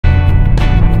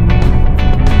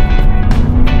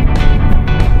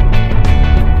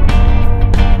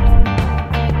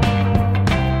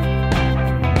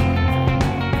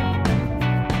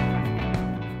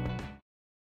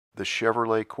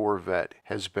Chevrolet Corvette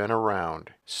has been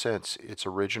around since its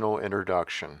original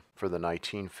introduction for the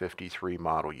 1953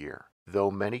 model year. Though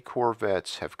many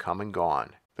Corvettes have come and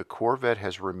gone, the Corvette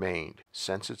has remained,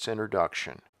 since its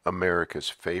introduction, America's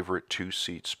favorite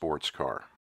two-seat sports car.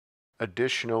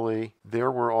 Additionally, there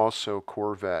were also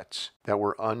Corvettes that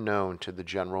were unknown to the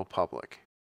general public.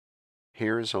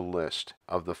 Here is a list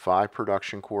of the 5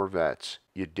 production Corvettes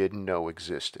you didn't know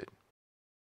existed.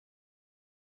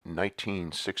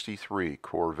 1963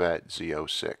 Corvette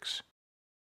Z06.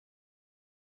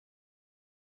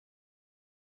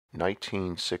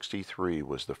 1963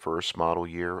 was the first model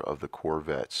year of the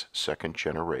Corvette's second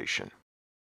generation.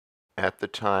 At the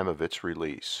time of its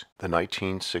release, the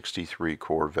 1963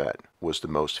 Corvette was the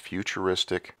most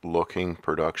futuristic-looking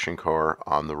production car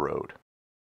on the road.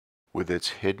 With its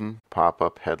hidden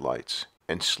pop-up headlights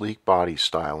and sleek body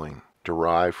styling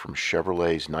derived from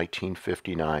Chevrolet's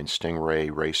 1959 Stingray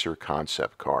Racer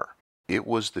concept car, it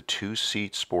was the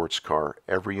two-seat sports car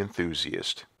every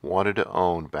enthusiast wanted to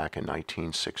own back in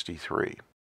 1963.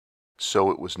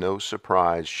 So it was no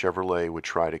surprise Chevrolet would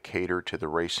try to cater to the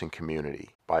racing community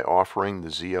by offering the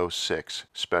Z06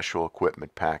 special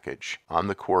equipment package on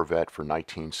the Corvette for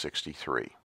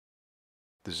 1963.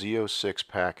 The Z06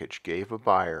 package gave a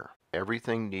buyer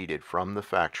everything needed from the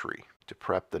factory to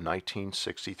prep the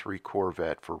 1963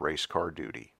 Corvette for race car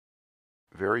duty.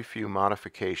 Very few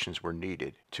modifications were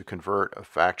needed to convert a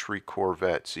factory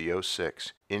Corvette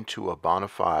Z06 into a bona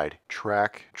fide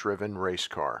track-driven race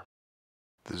car.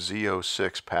 The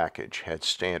Z06 package had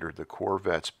standard the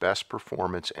Corvette's best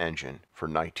performance engine for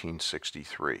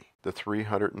 1963, the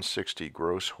 360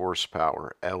 gross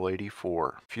horsepower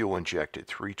L84 fuel-injected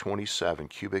 327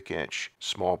 cubic inch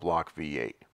small block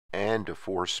V8, and a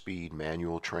 4-speed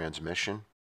manual transmission,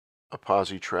 a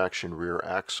posi-traction rear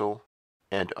axle,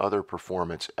 and other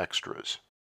performance extras.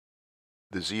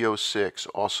 The Z06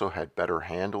 also had better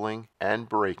handling and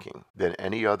braking than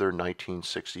any other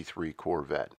 1963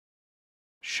 Corvette.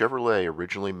 Chevrolet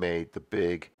originally made the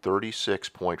big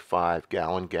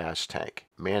 36.5-gallon gas tank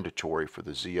mandatory for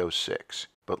the Z06,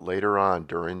 but later on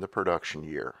during the production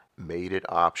year made it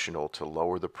optional to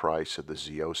lower the price of the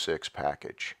Z06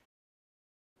 package.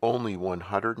 Only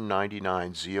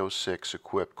 199 Z06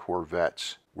 equipped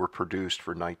Corvettes were produced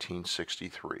for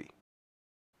 1963.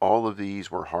 All of these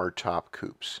were hardtop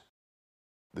coupes.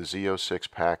 The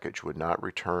Z06 package would not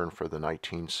return for the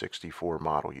 1964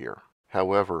 model year.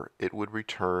 However, it would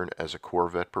return as a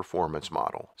Corvette performance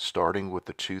model, starting with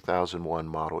the 2001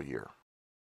 model year.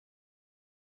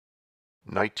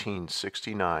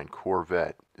 1969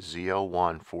 Corvette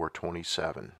ZL1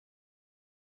 427.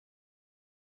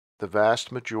 The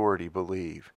vast majority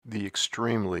believe the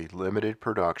extremely limited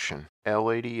production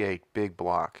L88 big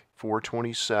block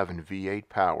 427 V8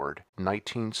 powered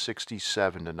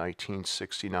 1967 to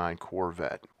 1969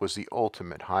 Corvette was the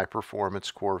ultimate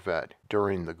high-performance Corvette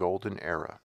during the golden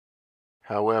era.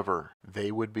 However,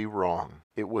 they would be wrong.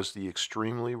 It was the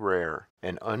extremely rare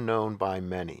and unknown by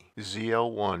many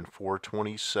ZL1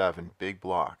 427 big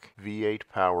block V8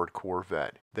 powered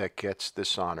Corvette that gets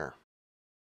this honor.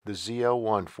 The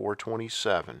ZL1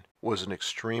 427 was an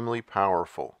extremely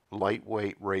powerful,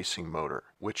 lightweight racing motor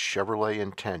which Chevrolet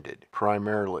intended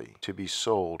primarily to be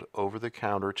sold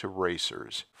over-the-counter to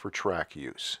racers for track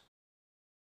use.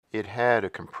 It had a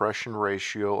compression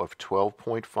ratio of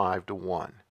 12.5 to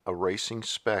 1, a racing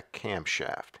spec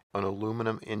camshaft, an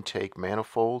aluminum intake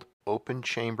manifold, open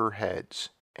chamber heads,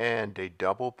 and a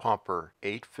double pumper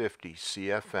 850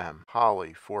 CFM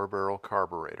Holley 4-barrel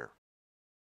carburetor.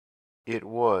 It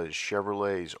was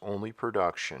Chevrolet's only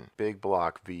production big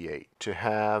block V8 to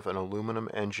have an aluminum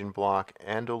engine block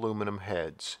and aluminum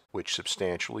heads, which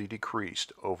substantially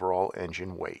decreased overall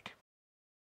engine weight.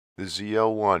 The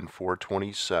ZL1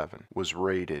 427 was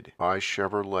rated by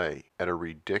Chevrolet at a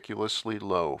ridiculously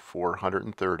low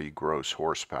 430 gross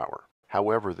horsepower.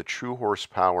 However, the true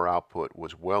horsepower output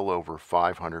was well over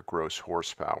 500 gross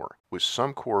horsepower, with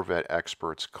some Corvette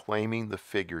experts claiming the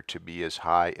figure to be as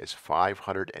high as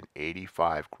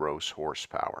 585 gross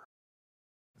horsepower.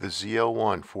 The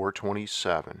ZL1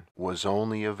 427 was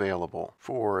only available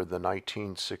for the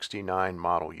 1969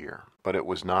 model year, but it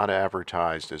was not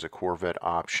advertised as a Corvette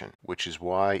option, which is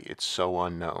why it's so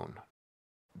unknown.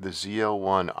 The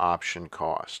ZL1 option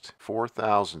cost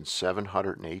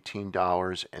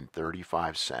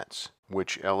 $4,718.35,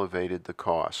 which elevated the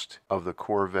cost of the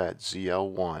Corvette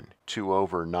ZL1 to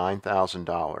over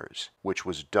 $9,000, which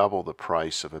was double the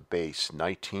price of a base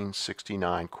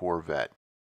 1969 Corvette.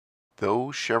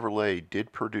 Though Chevrolet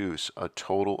did produce a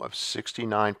total of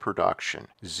 69 production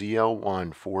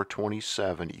ZL1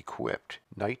 427 equipped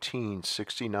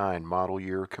 1969 model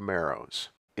year Camaros,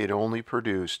 it only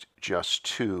produced just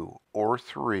 2 or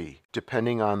 3,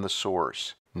 depending on the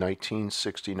source,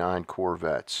 1969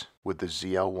 Corvettes with the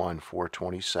ZL1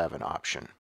 427 option.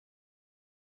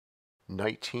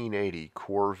 1980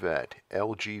 Corvette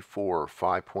LG4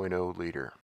 5.0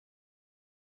 liter.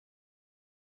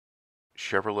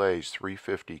 Chevrolet's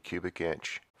 350 cubic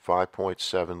inch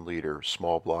 5.7 liter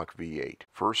small block V8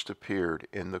 first appeared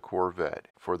in the Corvette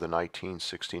for the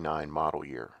 1969 model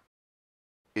year.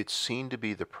 It's seen to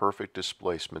be the perfect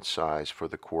displacement size for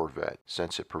the Corvette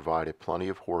since it provided plenty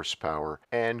of horsepower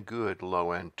and good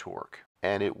low-end torque,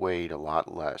 and it weighed a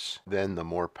lot less than the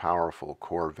more powerful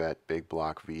Corvette big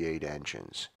block V8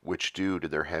 engines, which due to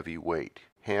their heavy weight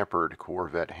hampered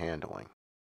Corvette handling.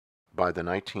 By the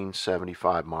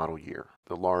 1975 model year,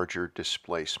 the larger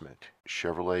displacement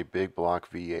Chevrolet big block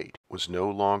V8 was no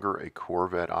longer a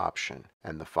Corvette option,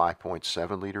 and the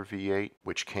 5.7 liter V8,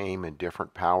 which came in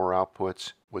different power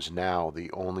outputs, was now the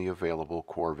only available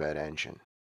Corvette engine.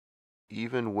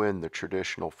 Even when the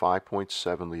traditional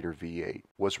 5.7 liter V8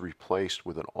 was replaced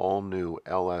with an all-new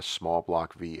LS small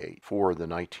block V8 for the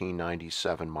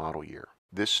 1997 model year,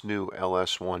 this new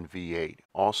LS1 V8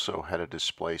 also had a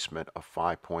displacement of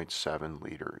 5.7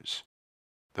 liters.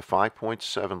 The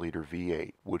 5.7 liter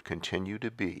V8 would continue to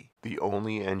be the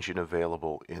only engine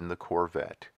available in the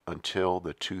Corvette until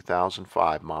the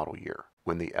 2005 model year,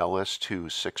 when the LS2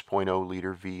 6.0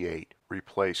 liter V8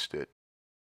 replaced it.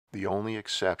 The only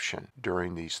exception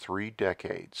during these 3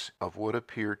 decades of what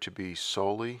appeared to be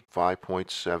solely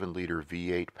 5.7 liter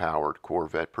V8 powered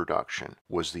Corvette production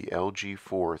was the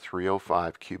LG4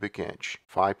 305 cubic inch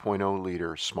 5.0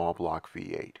 liter small block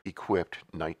V8 equipped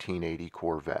 1980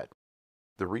 Corvette.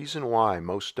 The reason why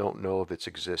most don't know of its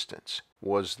existence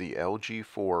was the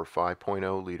LG4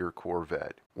 5.0 liter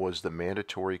Corvette was the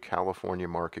mandatory California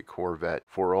market Corvette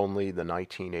for only the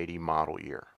 1980 model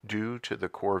year, due to the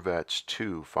Corvette's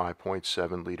 2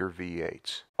 5.7 liter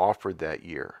V8s offered that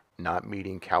year not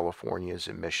meeting California's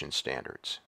emission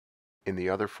standards. In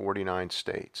the other 49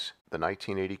 states, the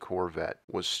 1980 Corvette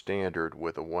was standard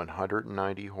with a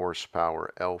 190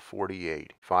 horsepower L48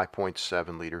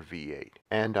 5.7 liter V8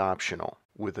 and optional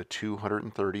with a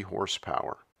 230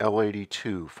 horsepower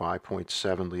L82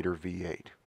 5.7 liter V8.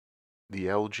 The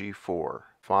LG4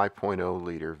 5.0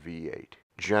 liter V8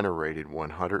 generated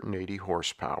 180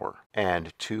 horsepower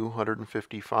and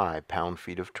 255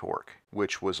 pound-feet of torque,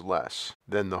 which was less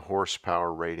than the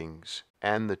horsepower ratings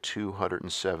and the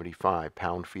 275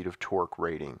 pound-feet of torque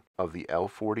rating of the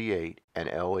L48 and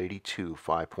L82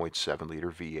 5.7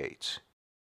 liter V8s.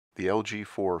 The LG4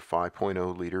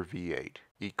 5.0 liter V8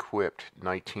 equipped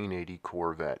 1980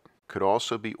 Corvette could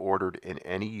also be ordered in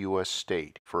any U.S.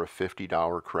 state for a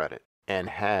 $50 credit and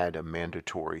had a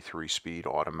mandatory 3-speed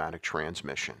automatic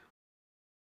transmission.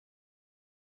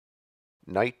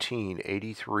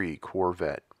 1983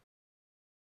 Corvette.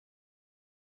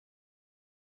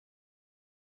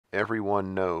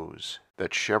 Everyone knows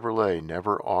that Chevrolet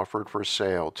never offered for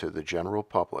sale to the general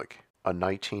public a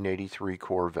 1983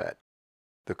 Corvette.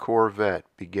 The Corvette,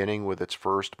 beginning with its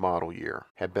first model year,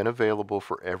 had been available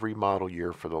for every model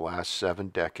year for the last 7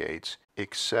 decades,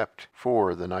 except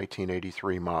for the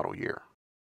 1983 model year.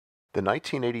 The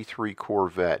 1983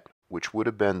 Corvette, which would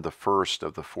have been the first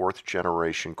of the 4th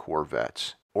generation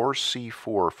Corvettes, or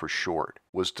C4 for short,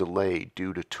 was delayed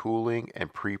due to tooling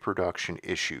and pre-production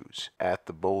issues at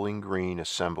the Bowling Green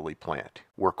assembly plant,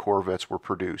 where Corvettes were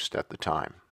produced at the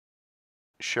time.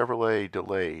 Chevrolet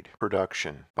delayed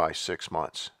production by 6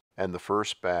 months, and the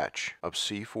first batch of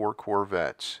C4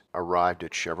 Corvettes arrived at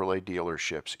Chevrolet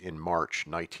dealerships in March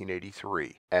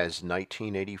 1983 as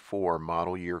 1984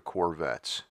 model year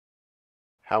Corvettes.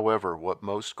 However, what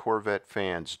most Corvette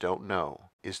fans don't know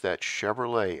is that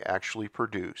Chevrolet actually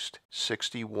produced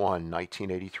 61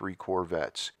 1983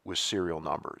 Corvettes with serial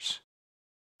numbers.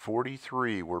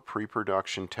 43 were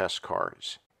pre-production test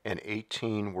cars, and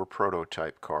 18 were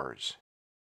prototype cars.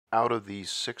 Out of these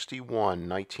 61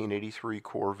 1983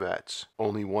 Corvettes,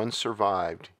 only 1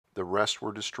 survived, the rest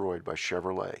were destroyed by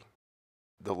Chevrolet.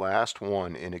 The last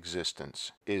one in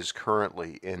existence is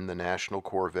currently in the National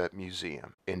Corvette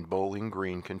Museum in Bowling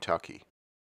Green, Kentucky.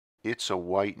 It's a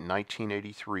white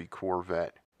 1983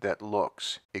 Corvette that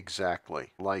looks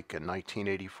exactly like a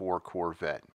 1984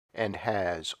 Corvette and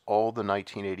has all the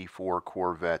 1984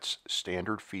 Corvette's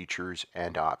standard features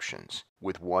and options,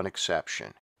 with one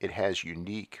exception. It has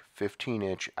unique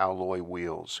 15-inch alloy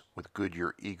wheels with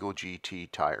Goodyear Eagle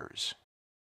GT tires.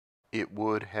 It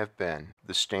would have been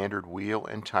the standard wheel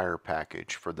and tire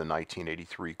package for the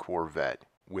 1983 Corvette,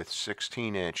 with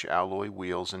 16-inch alloy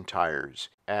wheels and tires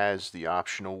as the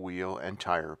optional wheel and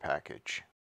tire package.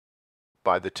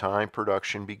 By the time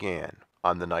production began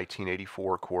on the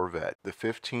 1984 Corvette, the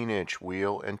 15-inch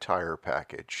wheel and tire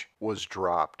package was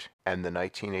dropped, and the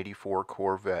 1984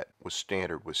 Corvette was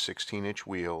standard with 16-inch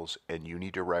wheels and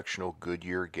unidirectional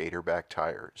Goodyear Gatorback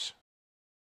tires.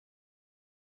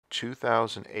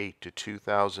 2008 to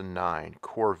 2009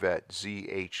 Corvette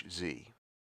ZHZ.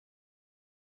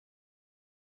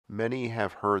 Many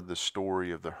have heard the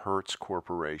story of the Hertz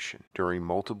Corporation during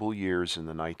multiple years in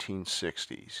the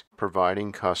 1960s,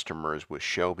 providing customers with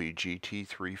Shelby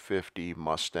GT350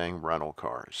 Mustang rental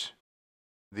cars.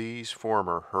 These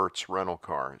former Hertz rental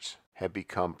cars have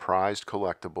become prized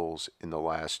collectibles in the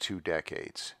last 2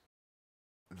 decades.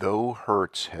 Though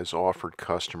Hertz has offered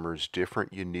customers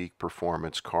different unique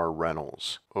performance car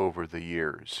rentals over the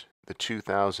years, the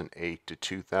 2008 to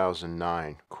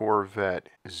 2009 Corvette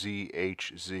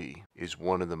ZHZ is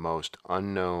one of the most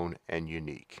unknown and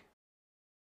unique.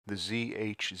 The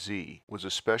ZHZ was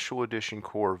a special edition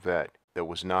Corvette that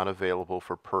was not available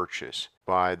for purchase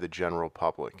by the general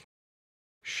public.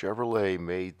 Chevrolet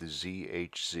made the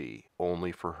ZHZ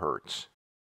only for Hertz.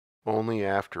 Only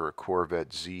after a Corvette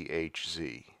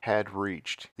ZHZ had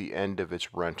reached the end of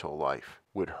its rental life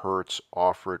would Hertz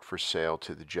offer it for sale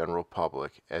to the general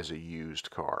public as a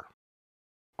used car.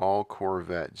 All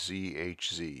Corvette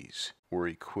ZHZs were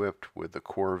equipped with the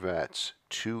Corvette's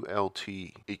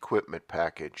 2LT equipment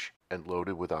package and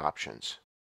loaded with options.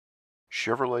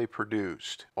 Chevrolet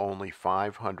produced only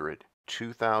 500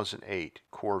 2008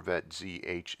 Corvette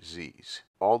ZHZs.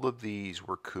 All of these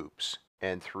were coupes,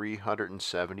 and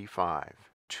 375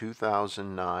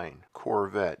 2009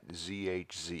 Corvette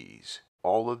ZHZs.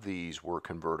 All of these were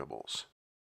convertibles.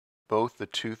 Both the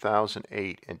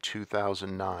 2008 and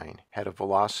 2009 had a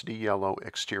Velocity yellow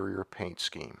exterior paint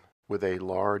scheme with a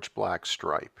large black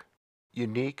stripe,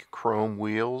 unique chrome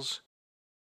wheels,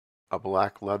 a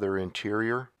black leather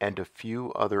interior, and a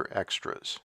few other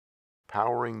extras.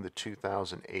 Powering the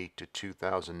 2008 to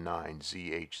 2009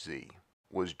 ZHZ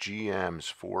was GM's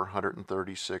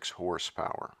 436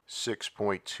 horsepower,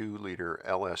 6.2-liter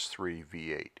LS3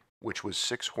 V8, which was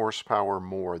 6 horsepower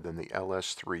more than the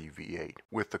LS3 V8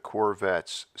 with the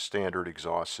Corvette's standard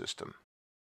exhaust system.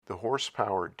 The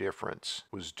horsepower difference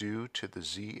was due to the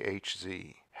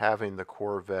ZHZ having the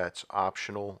Corvette's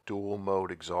optional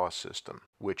dual-mode exhaust system,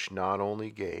 which not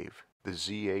only gave the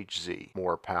ZHZ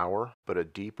more power, but a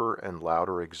deeper and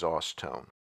louder exhaust tone.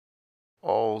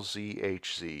 All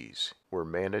ZHZs were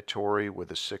mandatory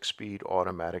with a 6-speed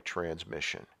automatic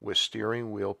transmission with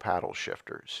steering wheel paddle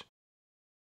shifters.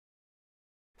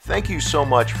 Thank you so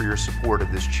much for your support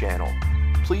of this channel.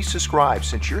 Please subscribe,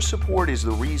 since your support is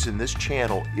the reason this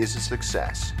channel is a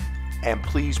success. And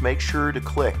please make sure to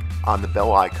click on the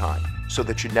bell icon so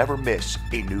that you never miss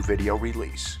a new video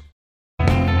release.